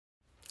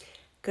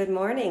Good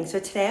morning. So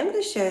today I'm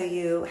going to show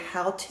you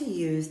how to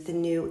use the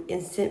new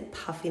Instant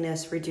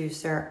Puffiness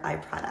Reducer eye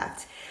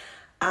product.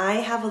 I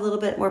have a little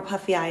bit more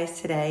puffy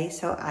eyes today,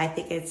 so I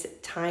think it's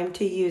time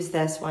to use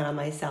this one on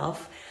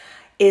myself.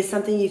 It is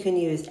something you can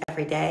use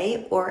every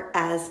day or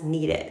as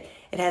needed.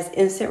 It has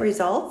instant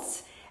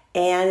results,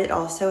 and it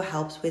also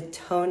helps with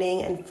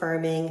toning and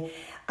firming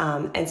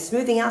and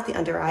smoothing out the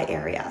under eye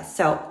area.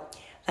 So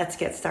let's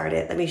get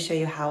started. Let me show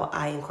you how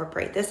I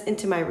incorporate this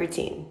into my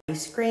routine. My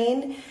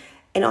screen.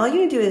 And all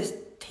you do is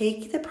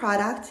take the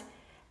product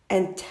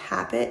and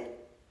tap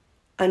it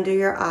under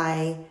your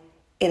eye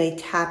in a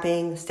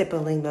tapping,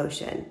 stippling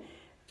motion.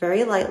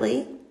 Very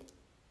lightly,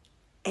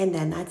 and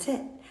then that's it.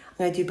 I'm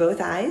gonna do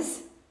both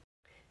eyes.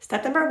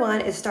 Step number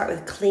one is start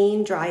with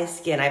clean, dry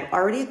skin. I've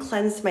already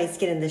cleansed my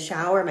skin in the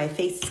shower. My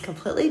face is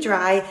completely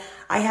dry.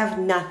 I have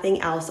nothing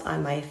else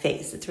on my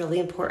face. It's really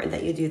important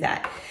that you do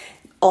that.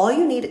 All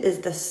you need is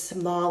the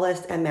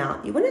smallest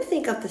amount. You want to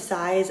think of the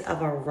size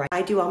of a rice.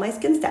 I do all my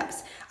skin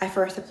steps. I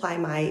first apply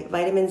my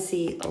vitamin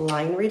C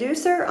line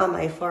reducer on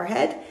my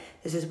forehead.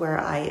 This is where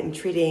I am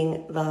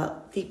treating the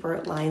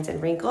deeper lines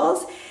and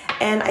wrinkles.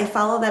 And I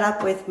follow that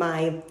up with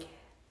my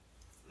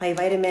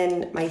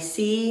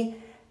C.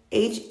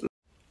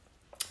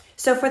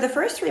 So for the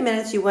first 3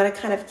 minutes, you want to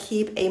kind of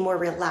keep a more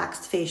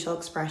relaxed facial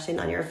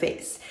expression on your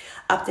face.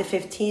 Up to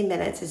 15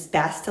 minutes is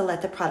best to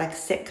let the product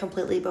sit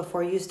completely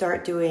before you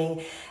start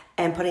doing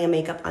and putting a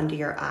makeup under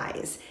your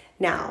eyes.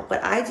 Now,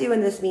 what I do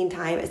in this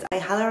meantime is I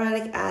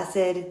hyaluronic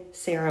acid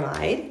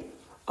ceramide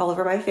all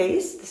over my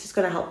face. This is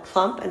going to help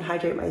plump and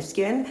hydrate my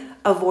skin,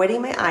 avoiding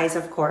my eyes,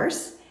 of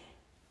course.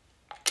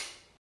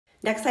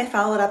 Next, I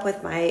follow it up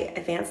with my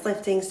advanced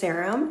lifting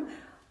serum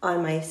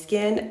on my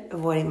skin,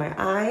 avoiding my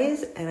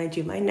eyes, and I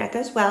do my neck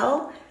as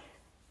well.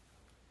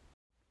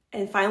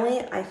 And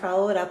finally, I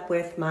follow it up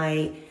with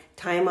my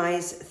Time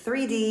Eyes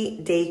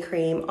 3D Day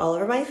Cream all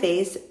over my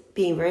face,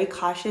 being very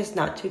cautious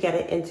not to get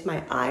it into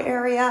my eye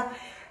area.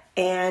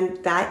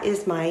 And that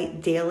is my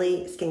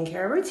daily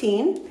skincare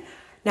routine.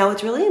 Now,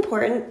 what's really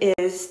important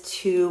is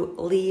to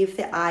leave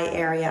the eye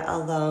area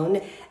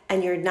alone,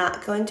 and you're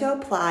not going to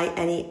apply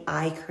any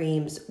eye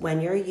creams when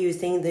you're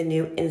using the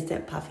new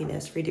Instant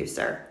Puffiness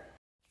Reducer.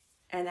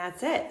 And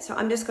that's it. So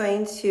I'm just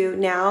going to,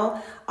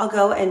 now I'll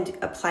go and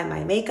apply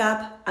my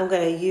makeup. I'm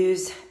going to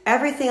use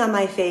everything on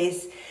my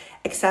face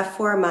except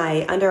for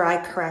my under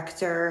eye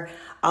corrector.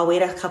 I'll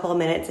wait a couple of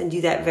minutes and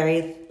do that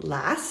very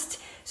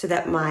last so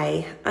that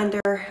my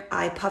under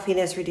eye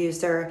puffiness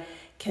reducer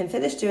can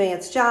finish doing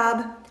its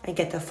job and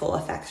get the full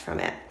effects from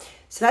it.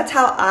 So that's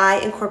how I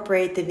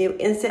incorporate the new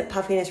Instant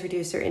Puffiness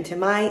Reducer into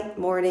my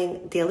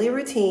morning daily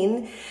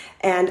routine.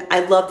 And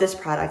I love this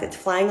product. It's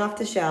flying off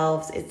the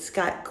shelves. It's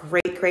got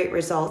great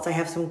results. I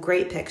have some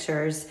great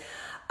pictures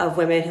of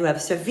women who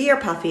have severe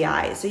puffy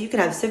eyes. So you can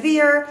have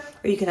severe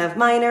or you can have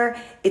minor.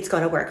 It's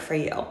going to work for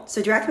you.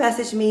 So direct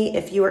message me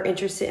if you are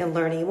interested in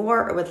learning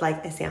more or would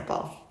like a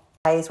sample.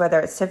 Whether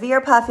it's severe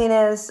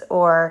puffiness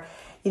or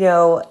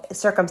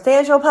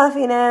circumstantial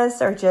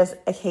puffiness or just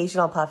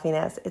occasional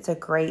puffiness, it's a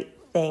great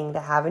thing to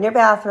have in your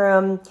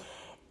bathroom.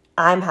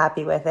 I'm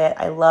happy with it.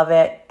 I love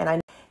it. And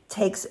it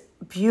takes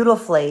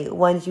beautifully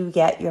when you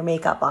get your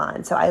makeup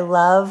on. So I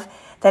love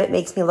that it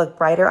makes me look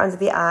brighter under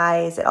the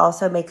eyes. It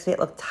also makes me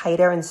look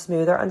tighter and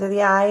smoother under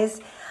the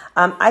eyes.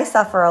 I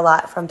suffer a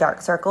lot from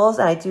dark circles,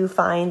 and I do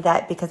find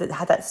that because it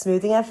has that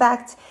smoothing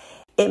effect,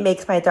 it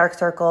makes my dark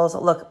circles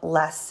look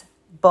less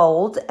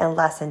bold and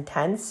less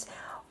intense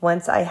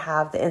once I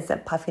have the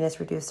Instant Puffiness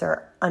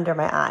Reducer under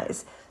my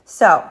eyes.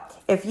 So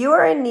if you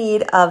are in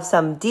need of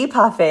some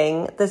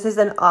depuffing, this is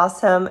an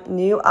awesome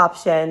new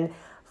option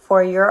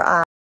for your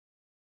eyes.